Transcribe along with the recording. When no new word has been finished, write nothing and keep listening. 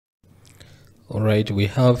Alright, we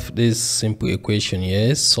have this simple equation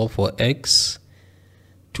here. Solve for x.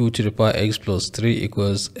 2 to the power x plus 3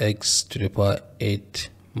 equals x to the power 8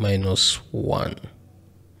 minus 1.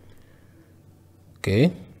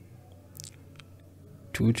 Okay.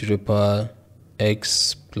 2 to the power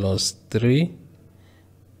x plus 3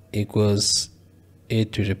 equals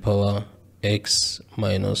 8 to the power x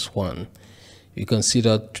minus 1. You can see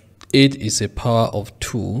that 8 is a power of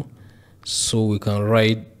 2, so we can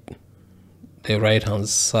write the right hand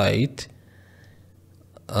side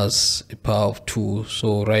as a power of 2.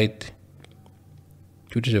 So write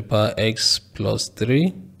 2 to the power x plus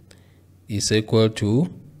 3 is equal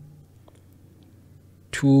to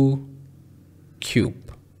 2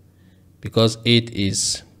 cube, because 8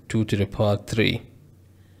 is 2 to the power 3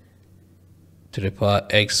 to the power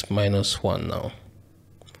x minus 1 now.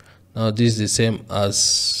 Now this is the same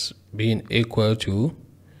as being equal to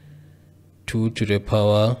 2 to the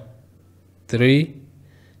power 3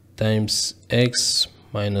 times x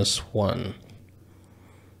minus 1.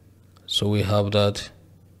 So we have that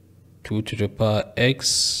 2 to the power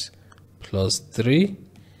x plus 3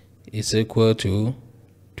 is equal to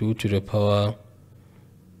 2 to the power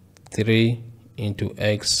 3 into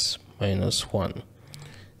x minus 1.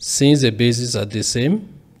 Since the bases are the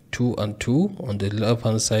same, 2 and 2 on the left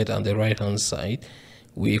hand side and the right hand side,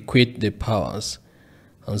 we equate the powers,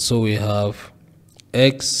 and so we have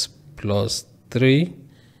x plus 3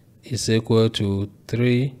 is equal to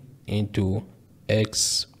 3 into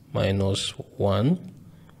x minus 1.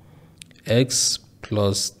 X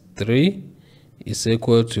plus 3 is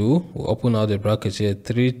equal to, we open out the bracket here,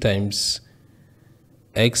 3 times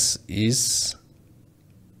x is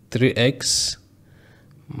 3x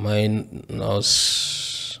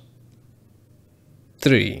minus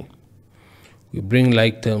 3. We bring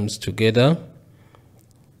like terms together.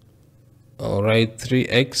 Alright,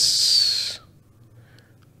 3x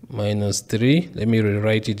minus 3, let me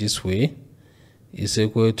rewrite it this way, is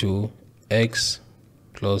equal to x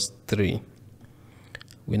plus 3.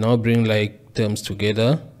 We now bring like terms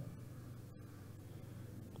together.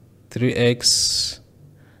 3x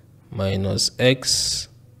minus x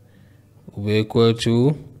will be equal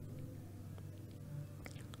to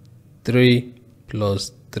 3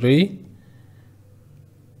 plus 3.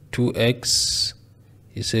 2x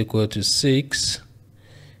is equal to 6.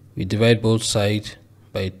 We divide both sides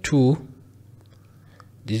by 2.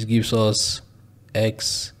 This gives us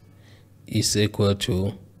x is equal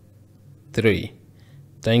to 3.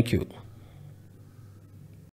 Thank you.